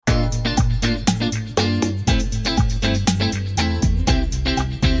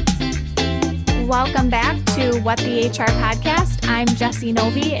Welcome back to What the HR Podcast. I'm Jessie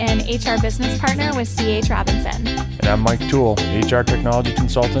Novi, an HR business partner with C.H. Robinson. And I'm Mike Toole, HR technology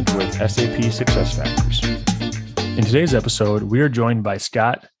consultant with SAP SuccessFactors. In today's episode, we are joined by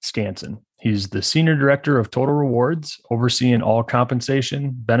Scott Scanson. He's the Senior Director of Total Rewards, overseeing all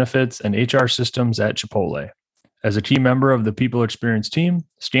compensation, benefits, and HR systems at Chipotle. As a key member of the People Experience team,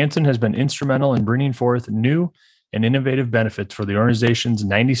 Scanson has been instrumental in bringing forth new and innovative benefits for the organization's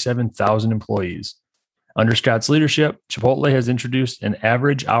 97,000 employees. Under Scott's leadership, Chipotle has introduced an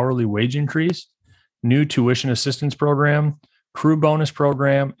average hourly wage increase, new tuition assistance program, crew bonus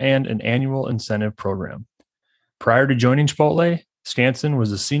program, and an annual incentive program. Prior to joining Chipotle, Scanson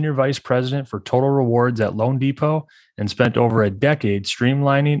was the Senior Vice President for Total Rewards at loanDepot and spent over a decade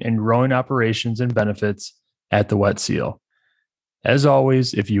streamlining and growing operations and benefits at the Wet Seal. As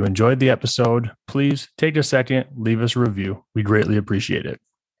always, if you enjoyed the episode, please take a second, leave us a review. We greatly appreciate it.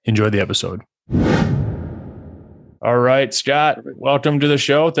 Enjoy the episode. All right, Scott, welcome to the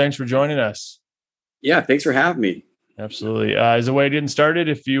show. Thanks for joining us. Yeah, thanks for having me. Absolutely. As a way of getting started,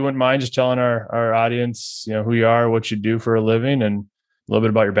 if you wouldn't mind just telling our audience, who you are, what you do for a living, and a little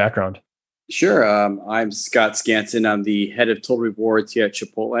bit about your background. Sure. I'm Scott Scanson. I'm the head of Total Rewards here at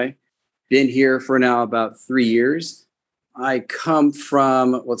Chipotle. Been here for now about 3 years. I come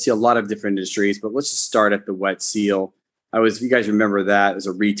from, a lot of different industries, but let's just start at the Wet Seal. You guys remember that as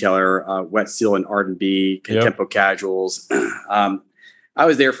a retailer, Wet Seal and R&B, Contempo Casuals. I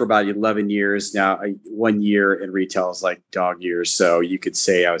was there for about 11 years. Now, 1 year in retail is like dog years. So you could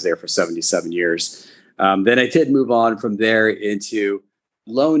say I was there for 77 years. Then I did move on from there into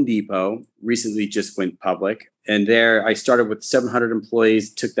loanDepot, recently just went public. And there I started with 700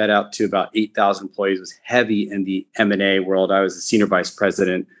 employees, took that out to about 8,000 employees, was heavy in the M&A world. I was the senior vice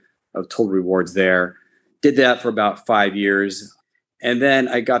president of Total Rewards there. Did that for about 5 years. And then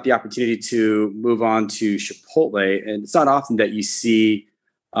I got the opportunity to move on to Chipotle. And it's not often that you see,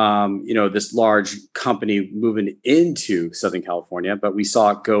 this large company moving into Southern California, but we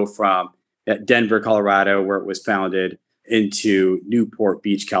saw it go from Denver, Colorado, where it was founded, into Newport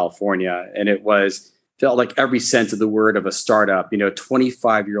Beach, California. And felt like every sense of the word of a startup,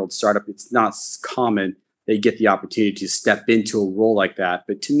 25-year-old startup. It's not common they get the opportunity to step into a role like that.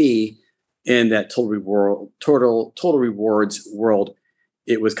 But to me, in that total rewards world,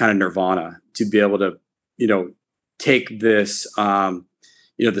 it was kind of nirvana to be able to, take this,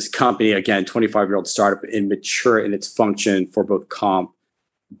 this company, again, 25-year-old startup, and mature in its function for both comp,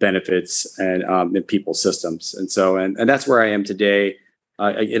 benefits, and people systems. And that's where I am today.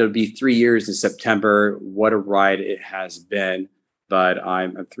 It'll be 3 years in September. What a ride it has been, but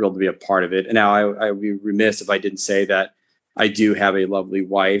I'm thrilled to be a part of it. And now I would be remiss if I didn't say that I do have a lovely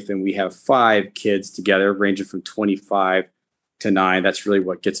wife, and we have 5 kids together, ranging from 25 to 9. That's really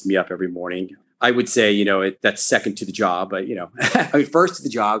what gets me up every morning. I would say, that's second to the job, but, first to the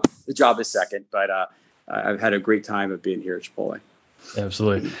job is second, but I've had a great time of being here at Chipotle.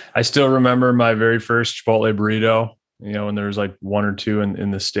 Absolutely. I still remember my very first Chipotle burrito, when there was like 1 or 2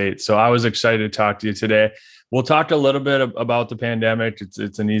 in the state. So I was excited to talk to you today. We'll talk a little bit about the pandemic.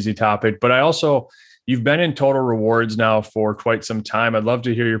 It's an easy topic, but you've been in Total Rewards now for quite some time. I'd love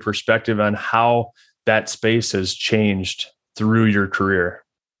to hear your perspective on how that space has changed through your career.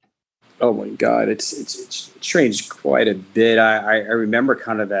 Oh my God, it's changed quite a bit. I remember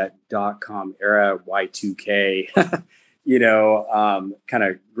kind of that .com era, Y2K, kind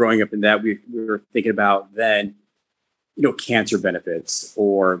of growing up in that. We were thinking about then, cancer benefits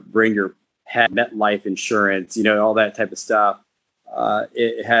or bring your pet, MetLife insurance, all that type of stuff.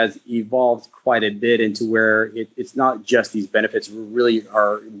 It has evolved quite a bit into where it's not just these benefits. We really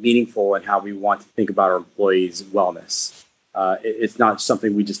are meaningful in how we want to think about our employees' wellness. It's not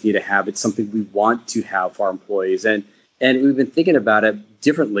something we just need to have. It's something we want to have for our employees. And we've been thinking about it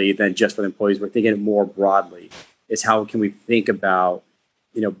differently than just for the employees. We're thinking it more broadly. Is how can we think about,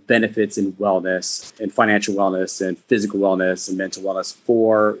 benefits and wellness and financial wellness and physical wellness and mental wellness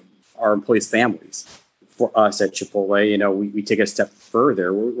for our employees' families. For us at Chipotle, we take a step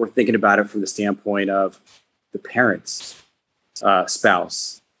further. We're thinking about it from the standpoint of the parents,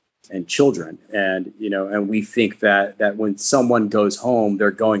 spouse, and children. And we think that when someone goes home,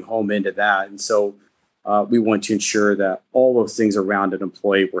 they're going home into that. And so we want to ensure that all those things around an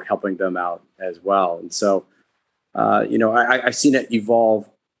employee, we're helping them out as well. And so, I've seen it evolve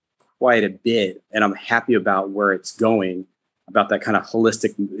quite a bit, and I'm happy about where it's going, about that kind of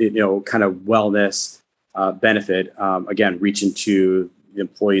holistic, kind of wellness benefit, again, reaching to the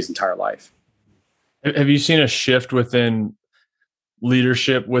employee's entire life. Have you seen a shift within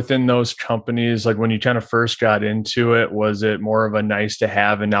leadership within those companies? Like when you kind of first got into it, was it more of a nice to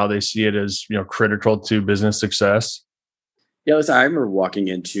have, and now they see it as, critical to business success? Yeah, listen, I remember walking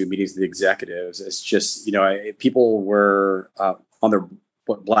into meetings with the executives. It's just, people were on their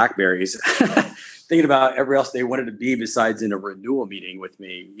Blackberries thinking about everywhere else they wanted to be besides in a renewal meeting with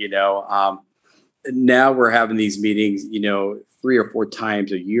me. Now we're having these meetings, 3 or 4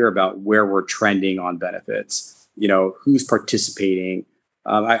 times a year about where we're trending on benefits, who's participating.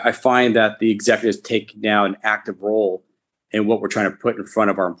 I find that the executives take now an active role in what we're trying to put in front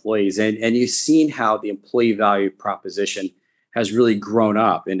of our employees. And you've seen how the employee value proposition has really grown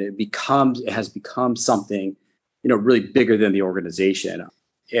up, and it has become something, really bigger than the organization.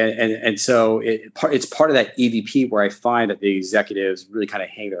 And so it's part of that EVP where I find that the executives really kind of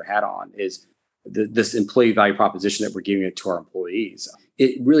hang their hat on is this employee value proposition that we're giving it to our employees.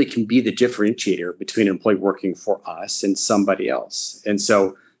 It really can be the differentiator between an employee working for us and somebody else. And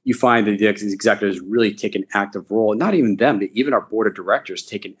so you find that the executives really take an active role, not even them, but even our board of directors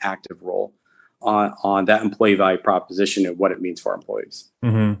take an active role on that employee value proposition and what it means for our employees.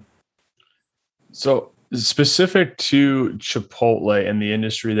 Mm-hmm. So specific to Chipotle and the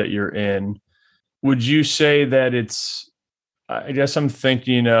industry that you're in, would you say that I guess I'm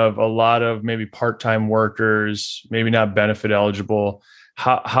thinking of a lot of maybe part-time workers, maybe not benefit eligible.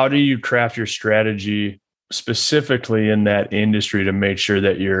 How do you craft your strategy specifically in that industry to make sure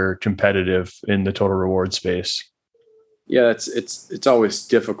that you're competitive in the total reward space? Yeah, it's always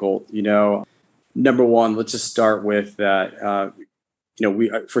difficult, Number one, let's just start with that. We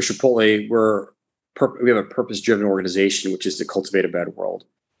for Chipotle, we have a purpose-driven organization, which is to cultivate a better world.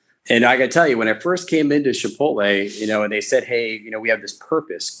 And I got to tell you, when I first came into Chipotle, and they said, "Hey, we have this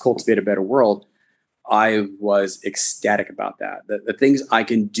purpose, cultivate a better world," I was ecstatic about that. The things I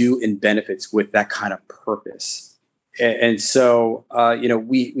can do in benefits with that kind of purpose. And so,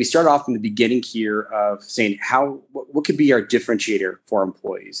 we started off in the beginning here of saying what could be our differentiator for our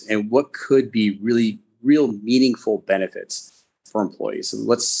employees and what could be really real meaningful benefits for employees. So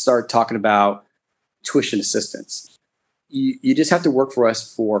let's start talking about tuition assistance. You just have to work for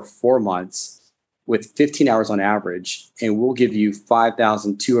us for 4 months with 15 hours on average, and we'll give you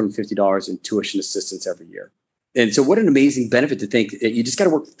 $5,250 in tuition assistance every year. And so what an amazing benefit to think that you just got to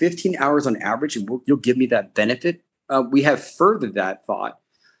work 15 hours on average and you'll give me that benefit. We have furthered that thought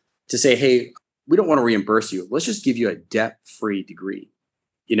to say, hey, we don't want to reimburse you. Let's just give you a debt-free degree.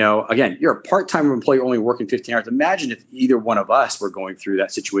 Again, you're a part-time employee only working 15 hours. Imagine if either one of us were going through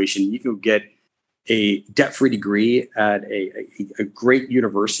that situation. You can get a debt-free degree at a great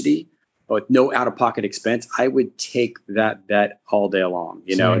university with no out-of-pocket expense. I would take that bet all day long,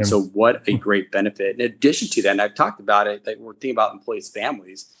 And so what a great benefit. In addition to that, and I've talked about it, that we're thinking about employees'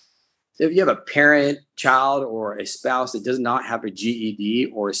 families. If you have a parent, child, or a spouse that does not have a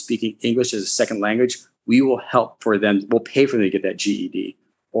GED or is speaking English as a second language, we will help for them. We'll pay for them to get that GED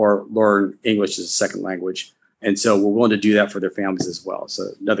or learn English as a second language. And so we're willing to do that for their families as well. So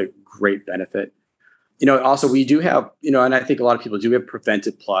another great benefit. Also we do have, and I think a lot of people do have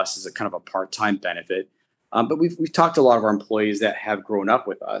Preventive Plus as a kind of a part-time benefit. But we've talked to a lot of our employees that have grown up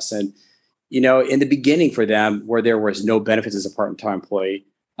with us. And, in the beginning for them, where there was no benefits as a part-time employee,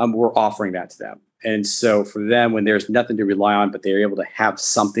 we're offering that to them. And so for them, when there's nothing to rely on, but they're able to have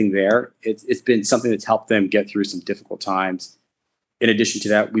something there, it's been something that's helped them get through some difficult times. In addition to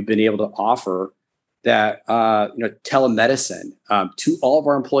that, we've been able to offer that, telemedicine to all of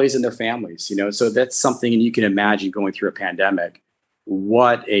our employees and their families, so that's something, and you can imagine going through a pandemic,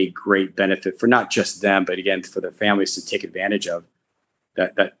 what a great benefit for not just them, but again, for their families to take advantage of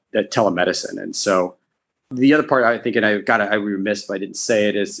that telemedicine. And so the other part I think, and I'd be remiss if I didn't say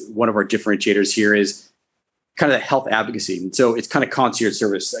it, is one of our differentiators here is kind of the health advocacy. And so it's kind of concierge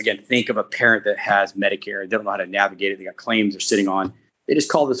service. Again, think of a parent that has Medicare and don't know how to navigate it. They got claims they're sitting on. They just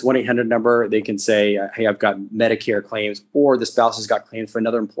call this 1-800 number. They can say, hey, I've got Medicare claims, or the spouse has got claims for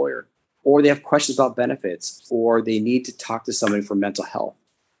another employer, or they have questions about benefits, or they need to talk to somebody for mental health.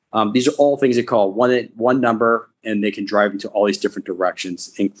 These are all things they call one number, and they can drive into all these different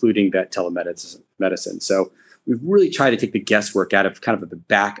directions, including that telemedicine. So we've really tried to take the guesswork out of kind of the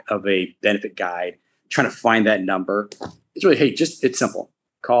back of a benefit guide, trying to find that number. It's really, hey, it's simple.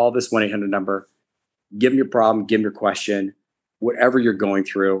 Call this 1-800 number, give them your problem, give them your question, whatever you're going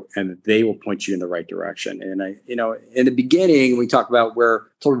through, and they will point you in the right direction. And in the beginning, we talk about where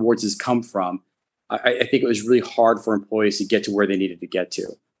Total Rewards has come from. I think it was really hard for employees to get to where they needed to get to.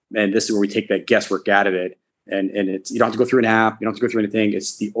 And this is where we take that guesswork out of it. And it's, you don't have to go through an app. You don't have to go through anything.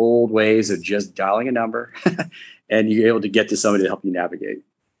 It's the old ways of just dialing a number and you're able to get to somebody to help you navigate.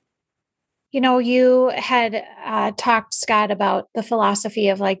 You had talked, Scott, about the philosophy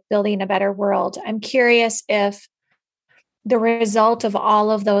of like building a better world. I'm curious if the result of all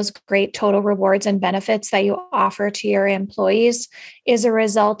of those great total rewards and benefits that you offer to your employees is a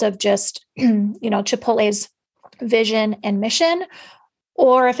result of just, Chipotle's vision and mission,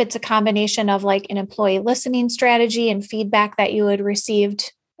 or if it's a combination of like an employee listening strategy and feedback that you had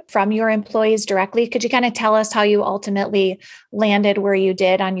received from your employees directly. Could you kind of tell us how you ultimately landed where you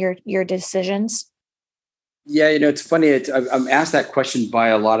did on your decisions? Yeah, it's funny. I'm asked that question by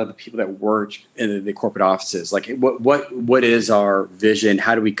a lot of the people that work in the corporate offices. Like, what is our vision?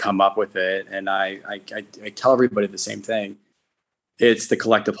 How do we come up with it? And I tell everybody the same thing. It's the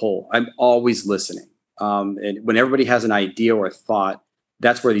collective whole. I'm always listening. And when everybody has an idea or a thought,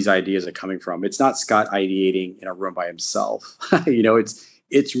 that's where these ideas are coming from. It's not Scott ideating in a room by himself.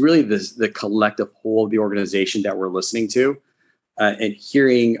 It's really the collective whole of the organization that we're listening to. And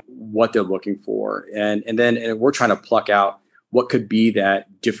hearing what they're looking for. And then we're trying to pluck out what could be that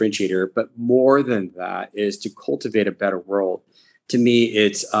differentiator. But more than that is to cultivate a better world. To me,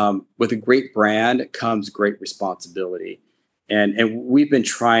 it's with a great brand comes great responsibility. And we've been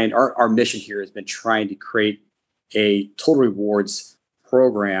trying, our mission here has been trying to create a total rewards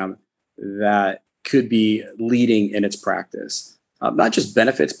program that could be leading in its practice. Not just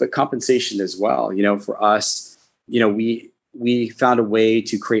benefits, but compensation as well. For us, we found a way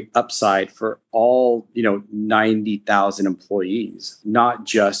to create upside for all, 90,000 employees, not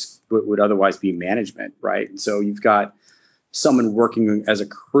just what would otherwise be management, right? And so you've got someone working as a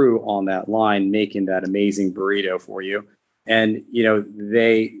crew on that line, making that amazing burrito for you. And,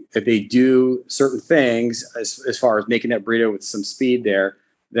 if they do certain things as far as making that burrito with some speed there,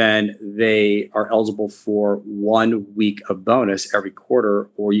 then they are eligible for 1 week of bonus every quarter,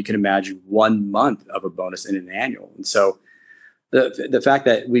 or you can imagine 1 month of a bonus in an annual. And so the fact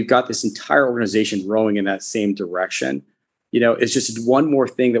that we've got this entire organization rowing in that same direction, is just one more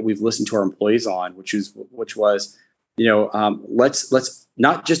thing that we've listened to our employees on, which was, let's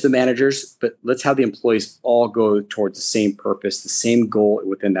not just the managers, but let's have the employees all go towards the same purpose, the same goal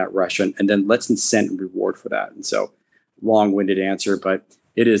within that restaurant, and then let's incent and reward for that. And so, long-winded answer, but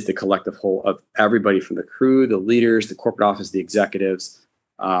it is the collective whole of everybody from the crew, the leaders, the corporate office, the executives,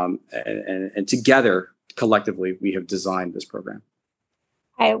 and together, collectively, we have designed this program.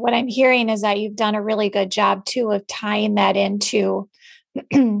 What I'm hearing is that you've done a really good job too of tying that into,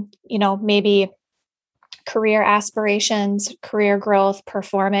 maybe career aspirations, career growth,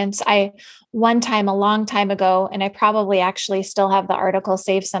 performance. One time, a long time ago, and I probably actually still have the article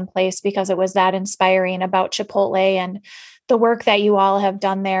saved someplace because it was that inspiring about Chipotle and the work that you all have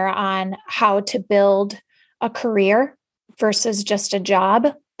done there on how to build a career versus just a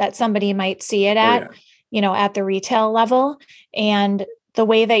job that somebody might see it at. Oh, yeah. At the retail level, and the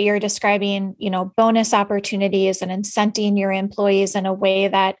way that you're describing, bonus opportunities and incenting your employees in a way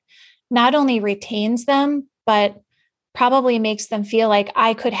that not only retains them, but probably makes them feel like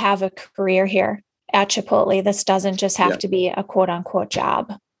I could have a career here at Chipotle. This doesn't just have to be a quote unquote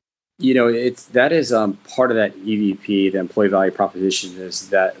job. That is part of that EVP, the employee value proposition, is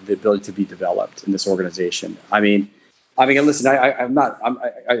that the ability to be developed in this organization. I mean, listen, I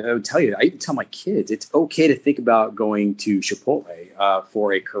would tell you, I even tell my kids, it's okay to think about going to Chipotle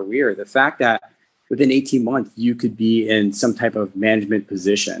for a career. The fact that within 18 months, you could be in some type of management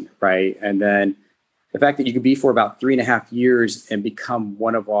position, right? And then the fact that you could be for about 3.5 years and become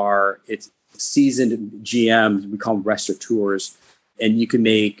one of it's seasoned GMs, we call them restaurateurs, and you can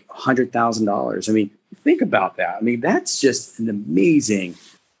make $100,000. I mean, think about that. I mean, that's just an amazing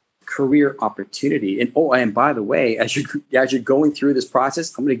career opportunity. And by the way, as you're going through this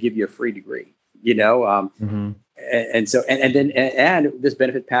process, I'm going to give you a free degree. And this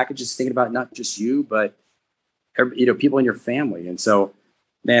benefit package is thinking about not just you, but people in your family. And so,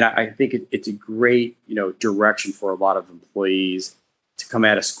 man, I think it's a great direction for a lot of employees to come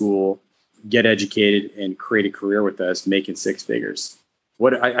out of school, get educated, and create a career with us, making six figures.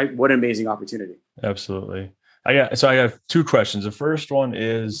 What an amazing opportunity! Absolutely. I got two questions. The first one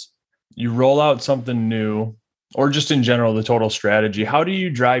is, you roll out something new, or just in general, the total strategy. How do you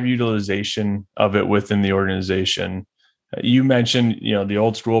drive utilization of it within the organization? You mentioned, the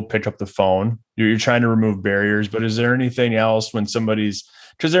old school, pick up the phone. You're trying to remove barriers, but is there anything else when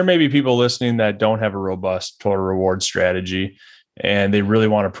because there may be people listening that don't have a robust total reward strategy and they really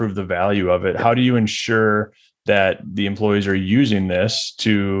want to prove the value of it. How do you ensure that the employees are using this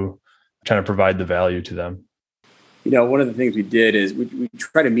to kind of provide the value to them? One of the things we did is we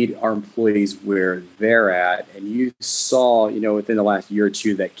try to meet our employees where they're at. And you saw, within the last year or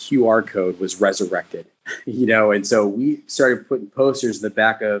two, that QR code was resurrected, and so we started putting posters in the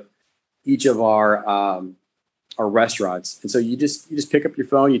back of each of our restaurants. And so you just pick up your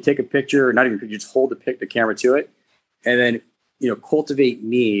phone, you take a picture, or not even, you just hold the camera to it. And then, Cultivate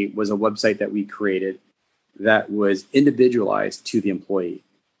Me was a website that we created that was individualized to the employee.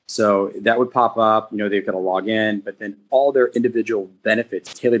 So that would pop up, they've got to log in, but then all their individual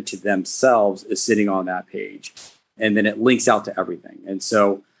benefits tailored to themselves is sitting on that page. And then it links out to everything. And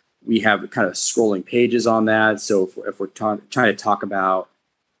so we have kind of scrolling pages on that. So if we're trying to talk about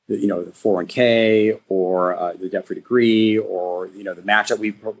the 401k or the debt-free degree or, the match that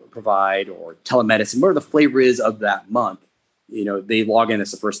we provide or telemedicine, whatever the flavor is of that month, they log in,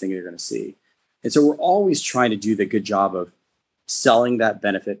 that's the first thing you're going to see. And so we're always trying to do the good job of selling that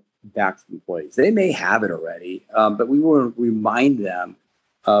benefit back to the employees. They may have it already, but we will remind them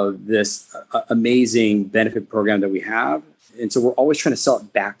of this amazing benefit program that we have. And so we're always trying to sell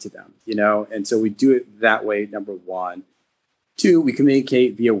it back to them, and so we do it that way, number one. Two, we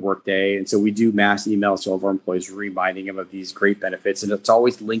communicate via Workday. And so we do mass emails to all of our employees, reminding them of these great benefits. And it's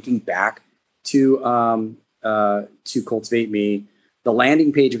always linking back to Cultivate Me. The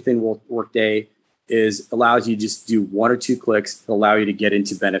landing page within Workday allows you to just do one or two clicks to allow you to get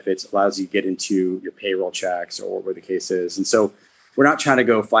into benefits, allows you to get into your payroll checks or whatever the case is. And so we're not trying to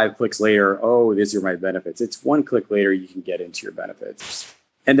go 5 clicks later, oh, these are my benefits. It's 1 click later, you can get into your benefits.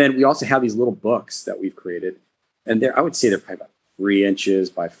 And then we also have these little books that we've created. And I would say they're probably about 3 inches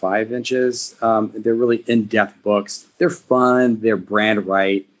by 5 inches. They're really in-depth books. They're fun, they're brand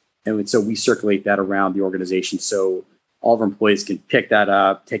right. And so we circulate that around the organization. So all of our employees can pick that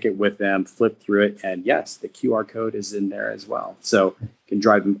up, take it with them, flip through it. And yes, the QR code is in there as well. So you can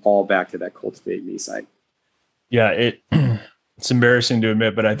drive them all back to that Cultivate Me site. Yeah, it's embarrassing to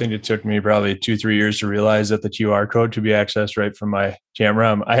admit, but I think it took me probably 2-3 years to realize that the QR code could be accessed right from my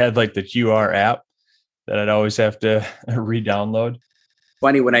camera. I had like the QR app that I'd always have to re-download.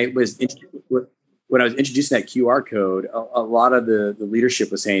 Funny, when I was introducing that QR code, a lot of the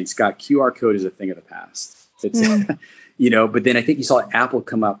leadership was saying, Scott, QR code is a thing of the past. It's, but then I think you saw Apple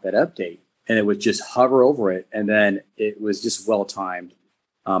come up that update and it would just hover over it. And then it was just well-timed.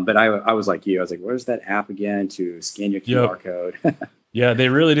 But I was like you, I was like, where's that app again to scan your QR code? Yeah, they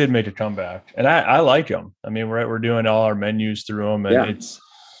really did make a comeback. And I like them. I mean, we're doing all our menus through them and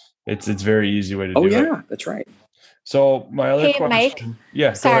it's very easy way to do it. Oh yeah, that's right. So my other question.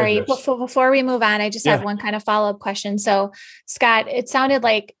 Mike, sorry, before we move on, I just have one kind of follow-up question. So Scott, it sounded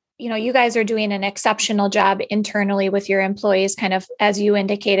like, you guys are doing an exceptional job internally with your employees, kind of as you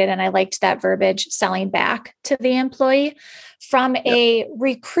indicated, and I liked that verbiage, selling back to the employee. From a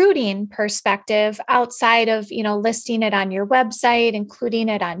recruiting perspective, outside of, listing it on your website, including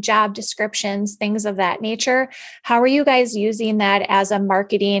it on job descriptions, things of that nature, how are you guys using that as a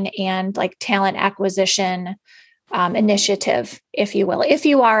marketing and like talent acquisition initiative, if you will, if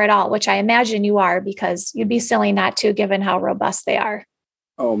you are at all, which I imagine you are, because you'd be silly not to, given how robust they are.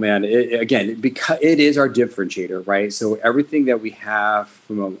 Oh man, because it is our differentiator, right? So everything that we have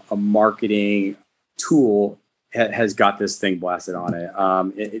from a marketing tool has got this thing blasted on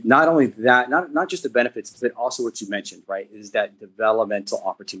it. Not only that, not just the benefits, but also what you mentioned, right? Is that developmental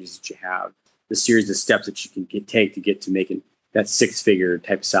opportunities that you have, the series of steps that you can take to get to making that 6-figure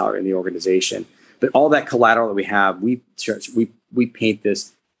type salary in the organization. But all that collateral that we have, we paint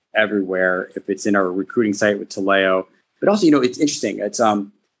this everywhere. If it's in our recruiting site with Taleo, but also, it's interesting. It's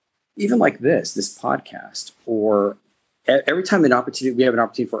even like this podcast, or every time we have an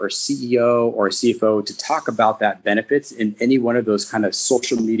opportunity for our CEO or our CFO to talk about that benefits in any one of those kind of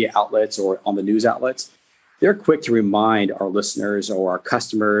social media outlets or on the news outlets, they're quick to remind our listeners or our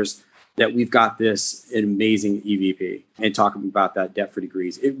customers that we've got this amazing EVP and talking about that debt-free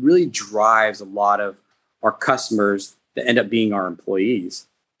degrees. It really drives a lot of our customers that end up being our employees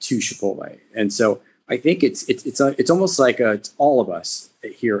to Chipotle. And so I think it's almost like it's all of us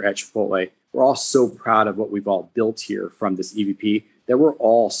here at Chipotle. We're all so proud of what we've all built here from this EVP that we're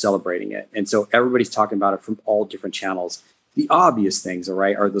all celebrating it. And so everybody's talking about it from all different channels. The obvious things, all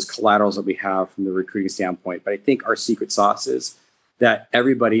right, are those collaterals that we have from the recruiting standpoint. But I think our secret sauce is that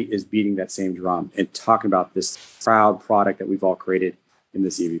everybody is beating that same drum and talking about this proud product that we've all created in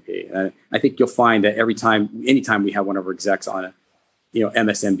this EVP. And I think you'll find that anytime we have one of our execs on it,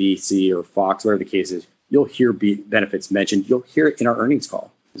 MSNBC or Fox, whatever the case is, you'll hear benefits mentioned. You'll hear it in our earnings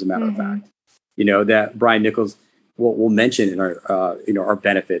call, as a matter of fact. That Brian Nichols will mention in our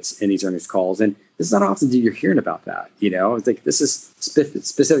benefits in these earnings calls. And this is not often that you're hearing about that. It's like this is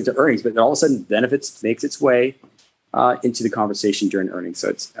specific to earnings, but then all of a sudden benefits makes its way into the conversation during earnings.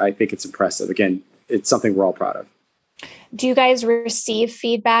 So I think it's impressive. Again, it's something we're all proud of. Do you guys receive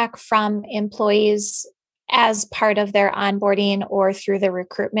feedback from employees as part of their onboarding or through the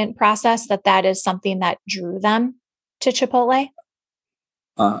recruitment process, that is something that drew them to Chipotle?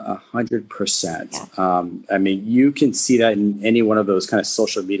 100%. Yeah. I mean, you can see that in any one of those kind of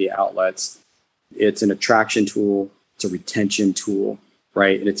social media outlets. It's an attraction tool. It's a retention tool,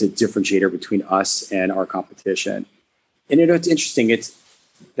 right? And it's a differentiator between us and our competition. And it's interesting.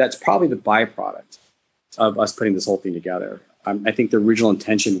 That's probably the byproduct of us putting this whole thing together. I think the original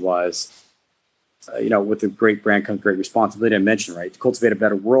intention was, with a great brand comes great responsibility. I mentioned, right, to cultivate a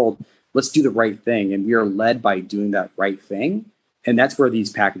better world. Let's do the right thing, and we are led by doing that right thing. And that's where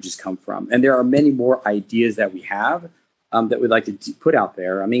these packages come from. And there are many more ideas that we have that we'd like to put out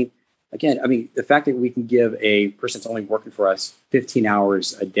there. I mean, the fact that we can give a person that's only working for us 15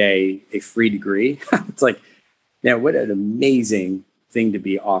 hours a day a free degree, it's like, what an amazing thing to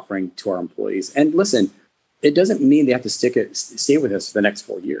be offering to our employees. And listen, it doesn't mean they have to stay with us for the next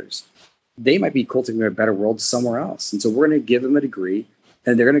 4 years. They might be cultivating a better world somewhere else. And so we're going to give them a degree,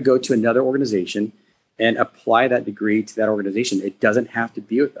 and they're going to go to another organization and apply that degree to that organization. It doesn't have to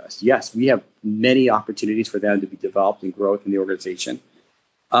be with us. Yes, we have many opportunities for them to be developed and growth in the organization,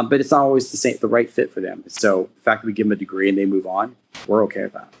 but it's not always the right fit for them. So the fact that we give them a degree and they move on, we're okay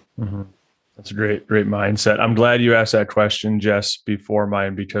with that. Mm-hmm. That's a great mindset. I'm glad you asked that question, Jess, before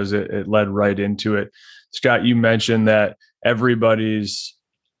mine, because it led right into it. Scott, you mentioned that everybody's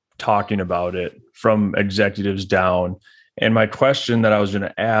talking about it from executives down. And my question that I was going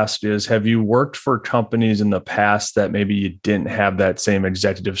to ask is, have you worked for companies in the past that maybe you didn't have that same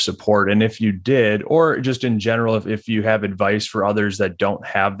executive support? And if you did, or just in general, if you have advice for others that don't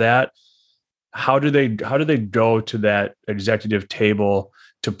have that, how do they go to that executive table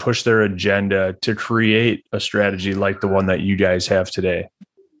to push their agenda to create a strategy like the one that you guys have today?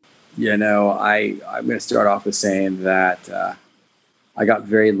 I'm going to start off with saying that I got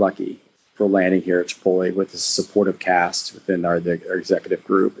very lucky for landing here at Chipotle with a supportive cast within our executive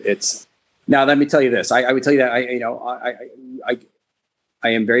group. Now, let me tell you this. I would tell you that I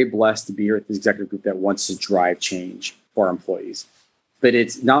am very blessed to be here with this executive group that wants to drive change for our employees. But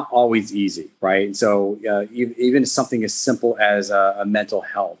it's not always easy, right? And so even something as simple as a mental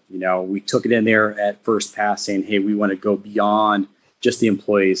health, we took it in there at first pass saying, hey, we want to go beyond just the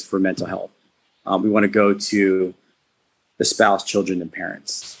employees for mental health. We want to go to the spouse, children, and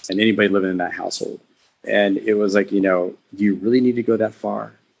parents, and anybody living in that household. And it was like, do you really need to go that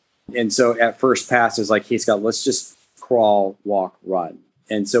far? And so at first pass, it was like, hey, Scott, let's just crawl, walk, run.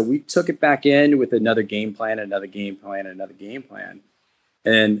 And so we took it back in with another game plan, another game plan, another game plan.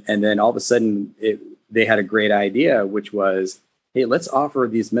 And then all of a sudden, they had a great idea, which was, hey, let's offer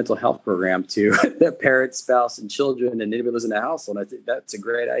these mental health program to the parents, spouse, and children, and anybody lives in the household. I think that's a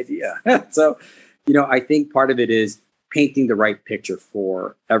great idea. So, I think part of it is painting the right picture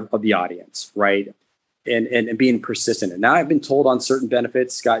of the audience, right? And being persistent. And now I've been told on certain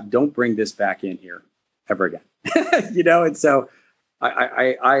benefits, Scott, don't bring this back in here ever again. And so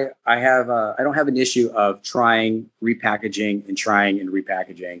I don't have an issue of trying repackaging and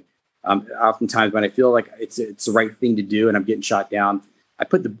repackaging. Oftentimes when I feel like it's the right thing to do and I'm getting shot down, I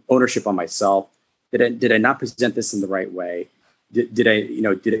put the ownership on myself. Did I not present this in the right way?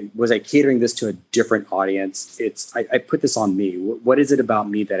 Was I catering this to a different audience? I put this on me. What is it about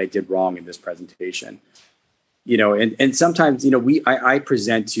me that I did wrong in this presentation? And sometimes, I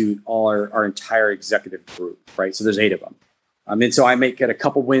present to all our entire executive group, right? So there's 8 of them. And so I might get a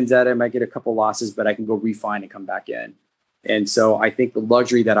couple wins at it, I might get a couple losses, but I can go refine and come back in. And so I think the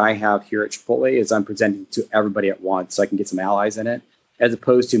luxury that I have here at Chipotle is I'm presenting to everybody at once, so I can get some allies in it, as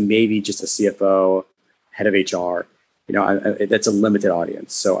opposed to maybe just a CFO, head of HR. That's a limited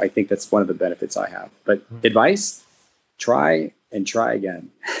audience. So I think that's one of the benefits I have. But advice, try and try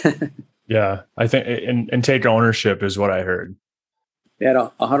again. Yeah, I think, and take ownership is what I heard. Yeah,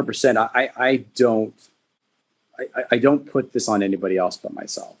 100%. I don't put this on anybody else but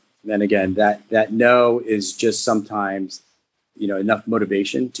myself. And then again, that no is just sometimes, enough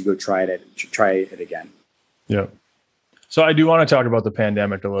motivation to go try it again. Yeah. So I do want to talk about the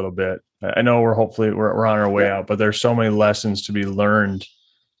pandemic a little bit. I know we're on our way out, but there's so many lessons to be learned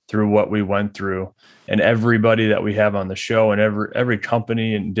through what we went through, and everybody that we have on the show and every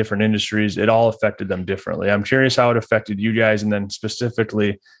company in different industries, it all affected them differently. I'm curious how it affected you guys, and then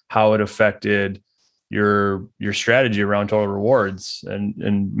specifically how it affected your strategy around Total Rewards,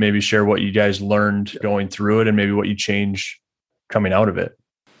 and maybe share what you guys learned going through it and maybe what you changed coming out of it.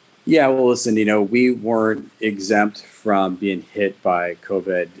 Yeah, well, listen, we weren't exempt from being hit by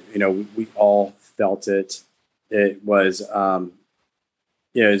COVID. We all felt it. It was, it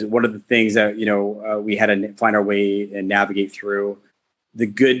was one of the things that, we had to find our way and navigate through. the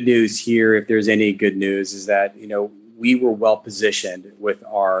good news here, if there's any good news, is that, we were well positioned with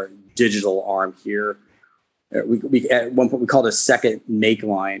our digital arm here. We at one point we called it a second make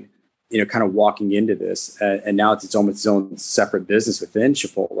line, kind of walking into this, and now it's almost its own separate business within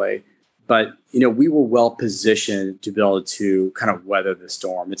Chipotle. But we were well positioned to be able to kind of weather the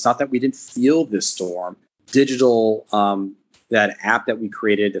storm. It's not that we didn't feel this storm. Digital, that app that we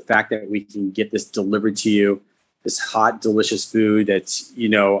created, the fact that we can get this delivered to you, this hot, delicious food that's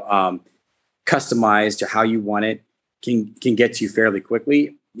customized to how you want it, can get to you fairly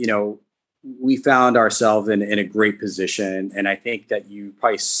quickly. We found ourselves in a great position, and I think that you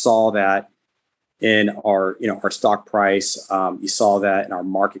probably saw that in our our stock price. You saw that in our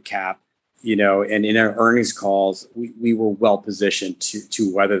market cap, and in our earnings calls, we were well positioned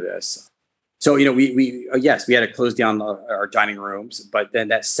to weather this. So we yes, we had to close down our dining rooms, but then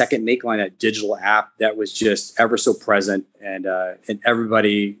that second make line, that digital app, that was just ever so present, and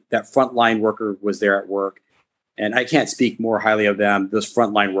everybody, that frontline worker was there at work. And I can't speak more highly of them, those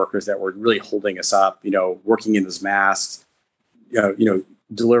frontline workers that were really holding us up, working in those masks,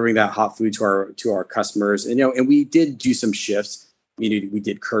 delivering that hot food to our customers. And we did do some shifts. We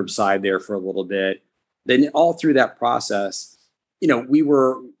did curbside there for a little bit. Then all through that process, we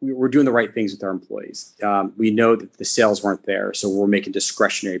were doing the right things with our employees. We know that the sales weren't there, so we're making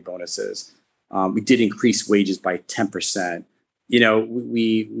discretionary bonuses. We did increase wages by 10%.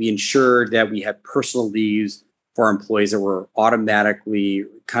 We ensured that we had personal leaves for our employees that were automatically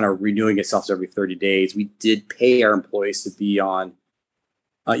kind of renewing itself every 30 days. We did pay our employees to be on,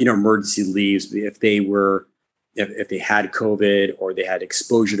 emergency leaves if they had COVID or they had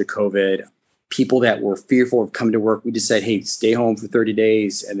exposure to COVID. People that were fearful of coming to work, we just said, hey, stay home for 30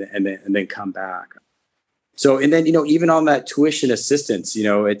 days and then come back. So, and then, even on that tuition assistance,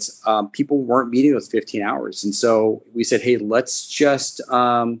 it's people weren't meeting those 15 hours. And so we said, hey, let's just,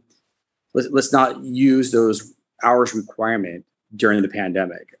 let's not use those hours requirement during the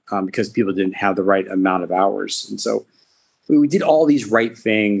pandemic because people didn't have the right amount of hours. And so we did all these right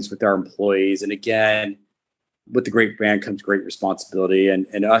things with our employees. And again, with the great brand comes great responsibility,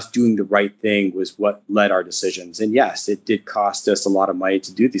 and us doing the right thing was what led our decisions. And yes, it did cost us a lot of money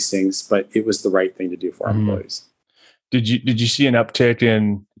to do these things, but it was the right thing to do for our employees. Did you see an uptick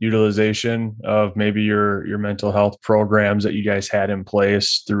in utilization of maybe your mental health programs that you guys had in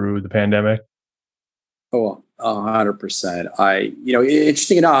place through the pandemic? Oh, 100%.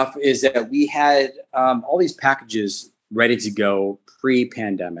 Interesting enough is that we had all these packages ready to go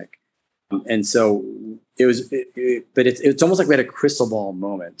pre-pandemic. And so it's almost like we had a crystal ball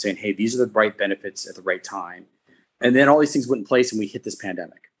moment saying, hey, these are the right benefits at the right time. And then all these things went in place and we hit this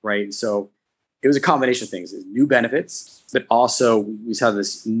pandemic, right? So it was a combination of things, new benefits, but also we saw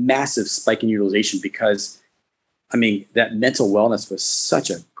this massive spike in utilization because, that mental wellness was such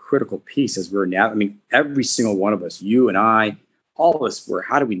a critical piece as we were now. Every single one of us, you and I, all of us were,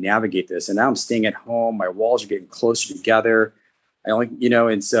 how do we navigate this? And now I'm staying at home. My walls are getting closer together.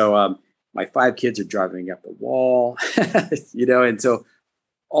 And so my 5 kids are driving up the wall, and so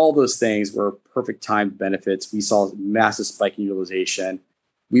all those things were perfect timed benefits. We saw a massive spike in utilization.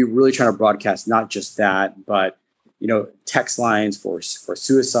 We were really trying to broadcast not just that, but, text lines for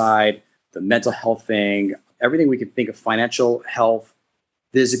suicide, the mental health thing, everything we could think of, financial health,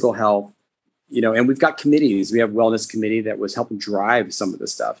 physical health, and we've got committees. We have wellness committee that was helping drive some of the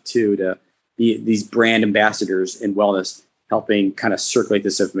stuff too, to be these brand ambassadors in wellness, helping kind of circulate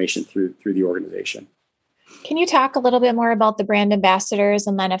this information through the organization. Can you talk a little bit more about the brand ambassadors,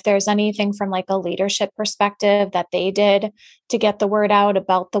 and then if there's anything from like a leadership perspective that they did to get the word out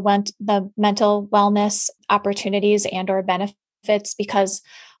about the mental wellness opportunities and or benefits? Because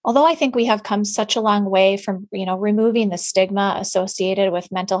although I think we have come such a long way from, removing the stigma associated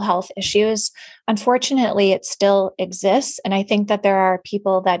with mental health issues, unfortunately, it still exists. And I think that there are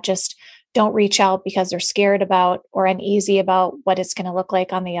people that just don't reach out because they're scared about or uneasy about what it's going to look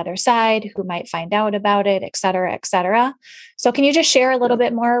like on the other side, who might find out about it, et cetera, et cetera. So can you just share a little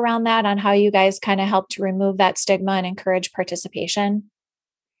bit more around that on how you guys kind of help to remove that stigma and encourage participation?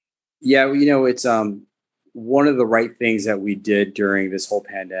 Yeah, it's one of the right things that we did during this whole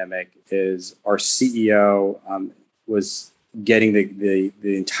pandemic is our CEO was getting the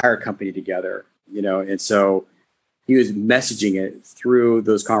entire company together, and so he was messaging it through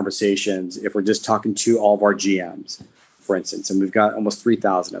those conversations. If we're just talking to all of our GMs, for instance, and we've got almost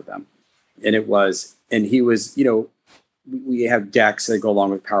 3,000 of them, and he was, we have decks that go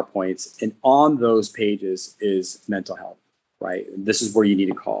along with PowerPoints, and on those pages is mental health, right? And this is where you need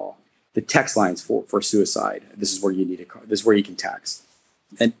to call. The text lines for suicide. This is where you need to call. This is where you can text.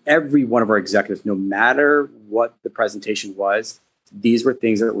 And every one of our executives, no matter what the presentation was, these were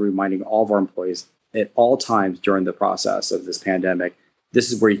things that we're reminding all of our employees at all times during the process of this pandemic.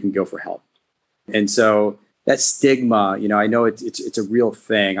 This is where you can go for help. And so that stigma, I know it's a real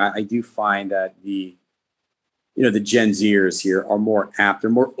thing. I do find that the Gen Zers here are more apt. They're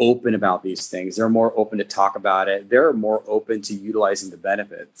more open about these things. They're more open to talk about it. They're more open to utilizing the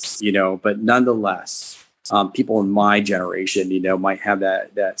benefits, but nonetheless, people in my generation, might have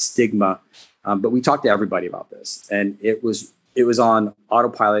that stigma. But we talked to everybody about this, and it was on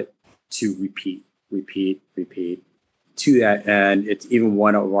autopilot to repeat to that. And it's even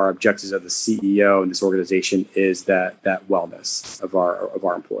one of our objectives of the CEO in this organization is that wellness of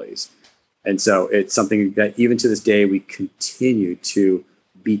our employees. And so it's something that even to this day, we continue to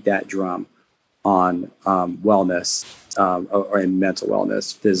beat that drum on wellness and mental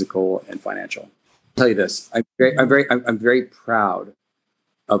wellness, physical and financial. I'll tell you this, I'm very proud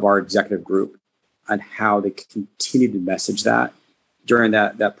of our executive group and how they continue to message that during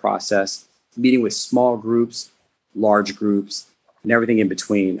that process, meeting with small groups, large groups, and everything in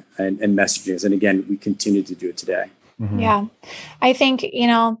between, and messages. And again, we continue to do it today. Mm-hmm. Yeah. I think,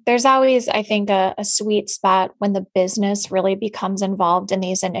 there's always, a sweet spot when the business really becomes involved in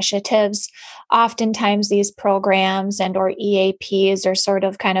these initiatives. Oftentimes these programs and or EAPs are sort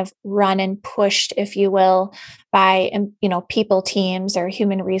of kind of run and pushed, if you will, by, people teams or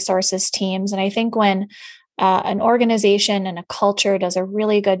human resources teams. And I think when an organization and a culture does a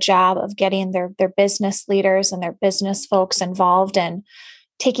really good job of getting their business leaders and their business folks involved and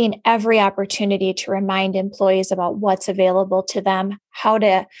taking every opportunity to remind employees about what's available to them,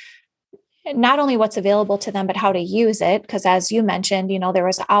 not only what's available to them, but how to use it. Because as you mentioned, there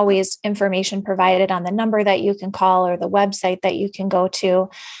was always information provided on the number that you can call or the website that you can go to.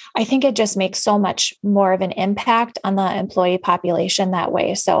 I think it just makes so much more of an impact on the employee population that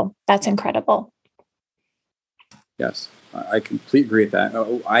way. So that's incredible. Yes, I completely agree with that.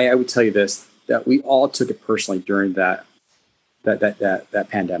 I would tell you this, that we all took it personally during that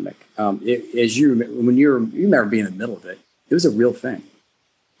pandemic. As you remember, you remember being in the middle of it, it was a real thing,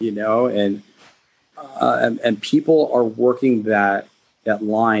 and people are working that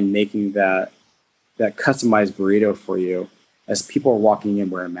line, making that customized burrito for you as people are walking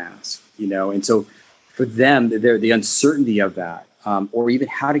in wearing masks, and so for them, the uncertainty of that, or even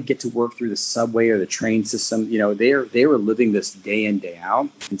how to get to work through the subway or the train system, they were living this day in, day out.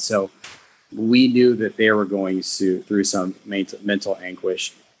 And so we knew that they were going through some mental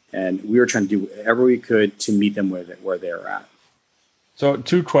anguish, and we were trying to do whatever we could to meet them where they're at. So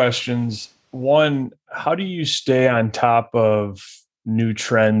 2 questions. One, how do you stay on top of new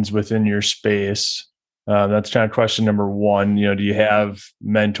trends within your space? That's kind of question number 1. Do you have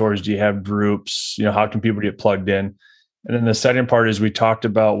mentors? Do you have groups? How can people get plugged in? And then the second part is we talked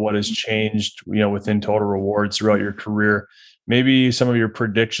about what has changed, within Total Rewards throughout your career. Maybe some of your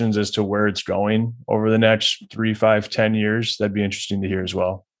predictions as to where it's going over the next 3, 5, 10 years. That'd be interesting to hear as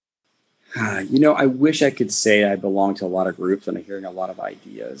well. I wish I could say I belong to a lot of groups and I'm hearing a lot of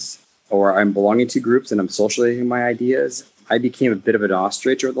ideas, or I'm belonging to groups and I'm socializing my ideas. I became a bit of an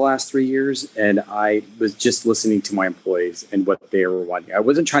ostrich over the last 3 years, and I was just listening to my employees and what they were wanting. I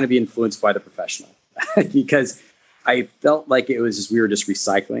wasn't trying to be influenced by the professional because I felt like it was we were just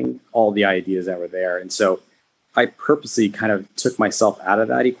recycling all the ideas that were there. And so I purposely kind of took myself out of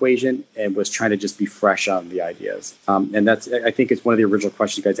that equation and was trying to just be fresh on the ideas. And I think it's one of the original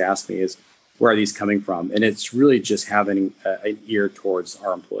questions you guys asked me is, where are these coming from? And it's really just having an ear towards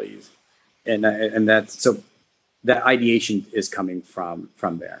our employees. And so that ideation is coming from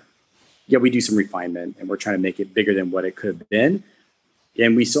there. Yeah, we do some refinement and we're trying to make it bigger than what it could have been.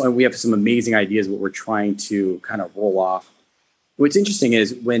 And we have some amazing ideas what we're trying to kind of roll off. What's interesting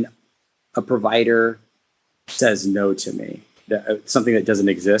is when a provider says no to me, something that doesn't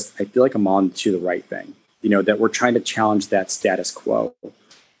exist, I feel like I'm on to the right thing, that we're trying to challenge that status quo.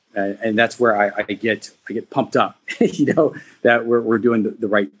 And that's where I get pumped up, that we're doing the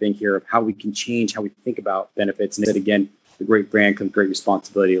right thing here of how we can change how we think about benefits. And again, the great brand comes great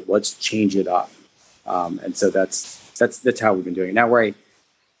responsibility. Let's change it up. And so that's how we've been doing it. Now, where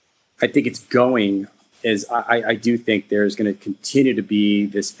I think it's going is I do think there's going to continue to be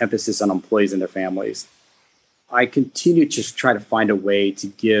this emphasis on employees and their families. I continue to try to find a way to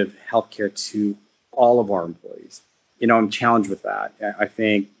give healthcare to all of our employees. I'm challenged with that. I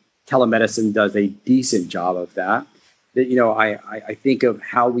think telemedicine does a decent job of that. I think of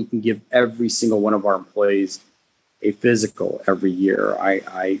how we can give every single one of our employees a physical every year.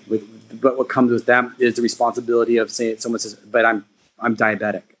 But what comes with that is the responsibility of saying someone says, "But I'm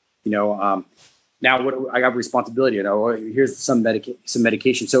diabetic." Now I have responsibility. Here's some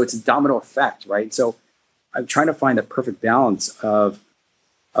medication. So it's a domino effect, right? So I'm trying to find a perfect balance of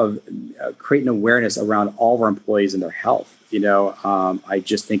creating awareness around all of our employees and their health. I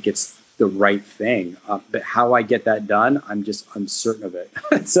just think it's the right thing. But how I get that done, I'm just uncertain of it.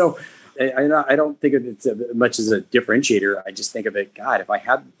 So I don't think of it as much as a differentiator. I just think of it, God,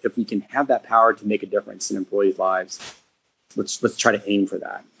 if we can have that power to make a difference in employees' lives, let's try to aim for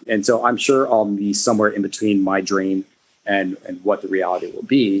that. And so I'm sure I'll be somewhere in between my dream and what the reality will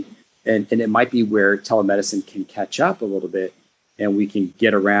be. And it might be where telemedicine can catch up a little bit, and we can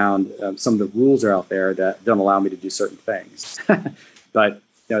get around some of the rules are out there that don't allow me to do certain things. But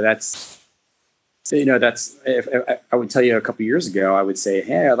that's if I would tell you a couple of years ago, I would say,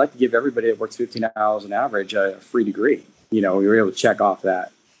 hey, I'd like to give everybody that works 15 hours on average a free degree. We were able to check off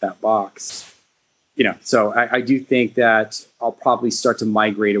that box. So I do think that I'll probably start to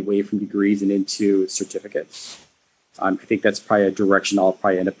migrate away from degrees and into certificates. I think that's probably a direction I'll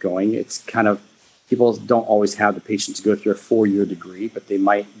probably end up going. It's kind of, people don't always have the patience to go through a 4-year degree, but they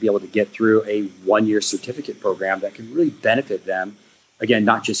might be able to get through a 1-year certificate program that can really benefit them. Again,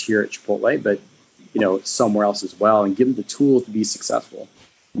 not just here at Chipotle, but somewhere else as well, and give them the tools to be successful.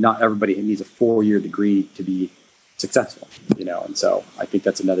 Not everybody needs a 4-year degree to be successful, and so I think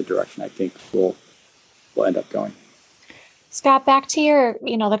that's another direction I think we'll end up going. Scott, back to your,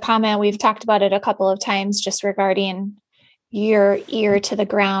 the comment, we've talked about it a couple of times just regarding your ear to the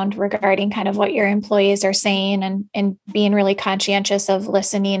ground regarding kind of what your employees are saying and being really conscientious of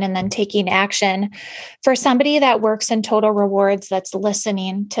listening and then taking action. For somebody that works in Total Rewards that's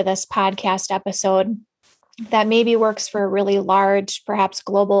listening to this podcast episode, that maybe works for a really large, perhaps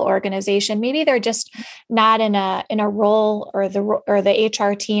global organization, maybe they're just not in a role, or the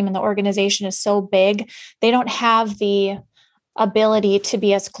HR team and the organization is so big, they don't have the ability to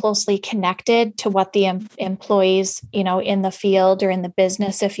be as closely connected to what the employees, in the field or in the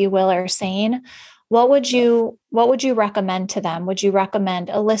business, if you will, are saying. What would you recommend to them? Would you recommend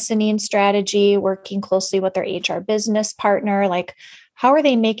a listening strategy, working closely with their HR business partner? Like, how are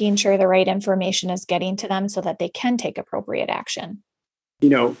they making sure the right information is getting to them so that they can take appropriate action?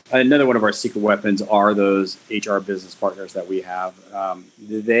 Another one of our secret weapons are those HR business partners that we have.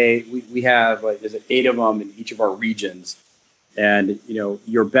 We have, there's 8 of them in each of our regions. And,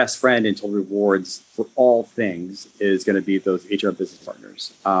 your best friend in Total Rewards for all things is going to be those HR business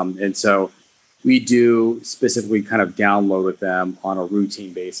partners. And so we do specifically kind of download with them on a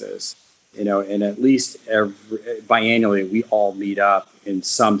routine basis, and at least biannually, we all meet up in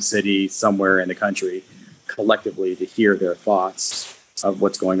some city somewhere in the country collectively to hear their thoughts of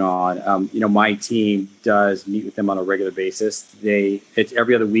what's going on. My team does meet with them on a regular basis. It's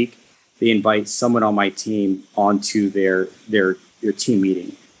every other week. They invite someone on my team onto their team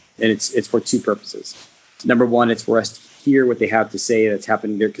meeting. And it's for 2 purposes. Number one, it's for us to hear what they have to say that's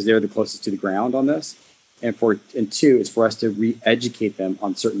happening there because they're the closest to the ground on this. And 2, it's for us to re-educate them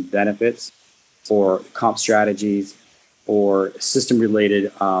on certain benefits or comp strategies or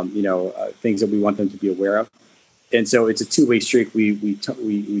system-related things that we want them to be aware of. And so it's a 2-way street. We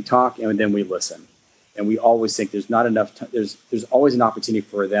talk and then we listen. And we always think there's not enough. There's always an opportunity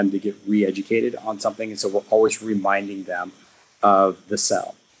for them to get re-educated on something, and so we're always reminding them of the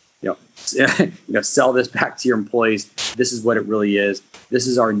sell. Sell this back to your employees. This is what it really is. This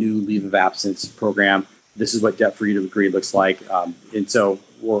is our new leave of absence program. This is what debt free to degree looks like. And so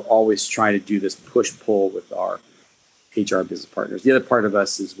we're always trying to do this push pull with our HR business partners. The other part of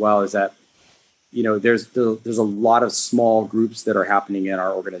us as well is that there's a lot of small groups that are happening in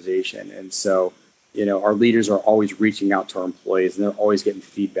our organization, and so. Our leaders are always reaching out to our employees and they're always getting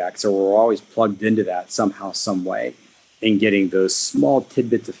feedback. So we're always plugged into that somehow, some way, and getting those small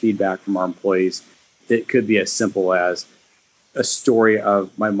tidbits of feedback from our employees. It could be as simple as a story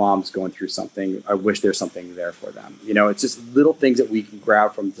of my mom's going through something. I wish there's something there for them. It's just little things that we can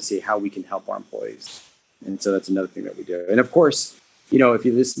grab from to see how we can help our employees. And so that's another thing that we do. And of course, if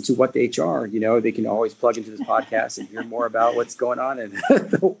you listen to What the HR, they can always plug into this podcast and hear more about what's going on in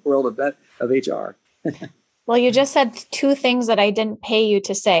the world of HR. Well, you just said 2 things that I didn't pay you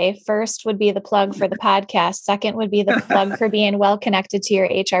to say. First would be the plug for the podcast. Second would be the plug for being well connected to your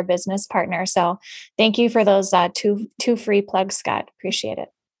HR business partner. So thank you for those two free plugs, Scott. Appreciate it.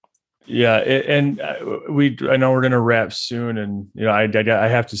 Yeah. And I know we're going to wrap soon. And, I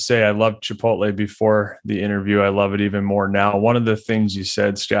have to say, I loved Chipotle before the interview. I love it even more now. One of the things you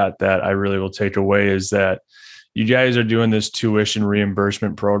said, Scott, that I really will take away is that you guys are doing this tuition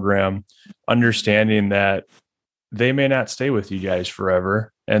reimbursement program, understanding that they may not stay with you guys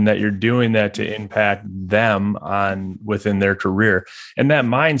forever and that you're doing that to impact them within their career. And that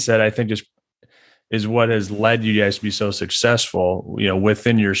mindset, I think, is what has led you guys to be so successful,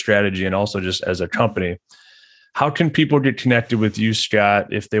 within your strategy and also just as a company. How can people get connected with you,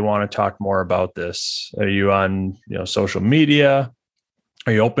 Scott, if they want to talk more about this? Are you on, social media?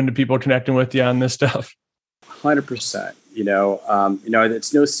 Are you open to people connecting with you on this stuff? 100%.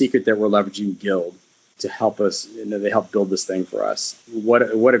 It's no secret that we're leveraging Guild to help us. They help build this thing for us. What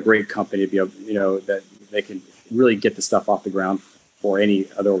a great company to be able, that they can really get the stuff off the ground for any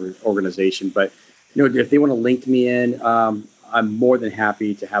other organization. But if they want to link me in, I'm more than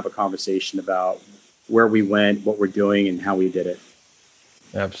happy to have a conversation about where we went, what we're doing, and how we did it.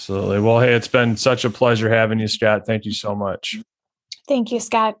 Absolutely. Well, hey, it's been such a pleasure having you, Scott. Thank you so much. Thank you,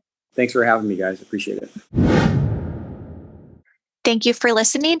 Scott. Thanks for having me, guys. Appreciate it. Thank you for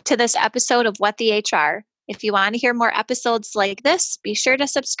listening to this episode of What the HR. If you want to hear more episodes like this, be sure to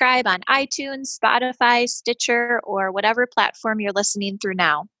subscribe on iTunes, Spotify, Stitcher, or whatever platform you're listening through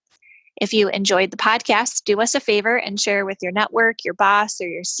now. If you enjoyed the podcast, do us a favor and share with your network, your boss, or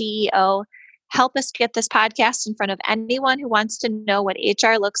your CEO. Help us get this podcast in front of anyone who wants to know what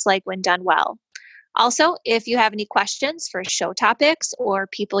HR looks like when done well. Also, if you have any questions for show topics or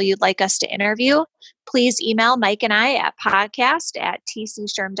people you'd like us to interview, please email Mike and I at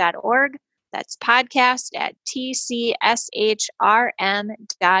podcast@tcshrm.org. That's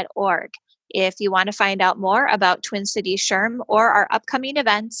podcast@tcshrm.org. If you want to find out more about Twin Cities SHRM or our upcoming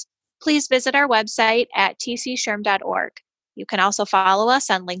events, please visit our website at tcshrm.org. You can also follow us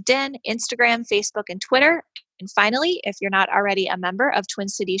on LinkedIn, Instagram, Facebook, and Twitter. And finally, if you're not already a member of Twin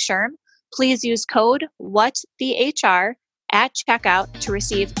Cities SHRM, please use code WhatTheHR at checkout to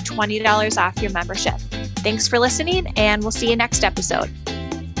receive $20 off your membership. Thanks for listening, and we'll see you next episode.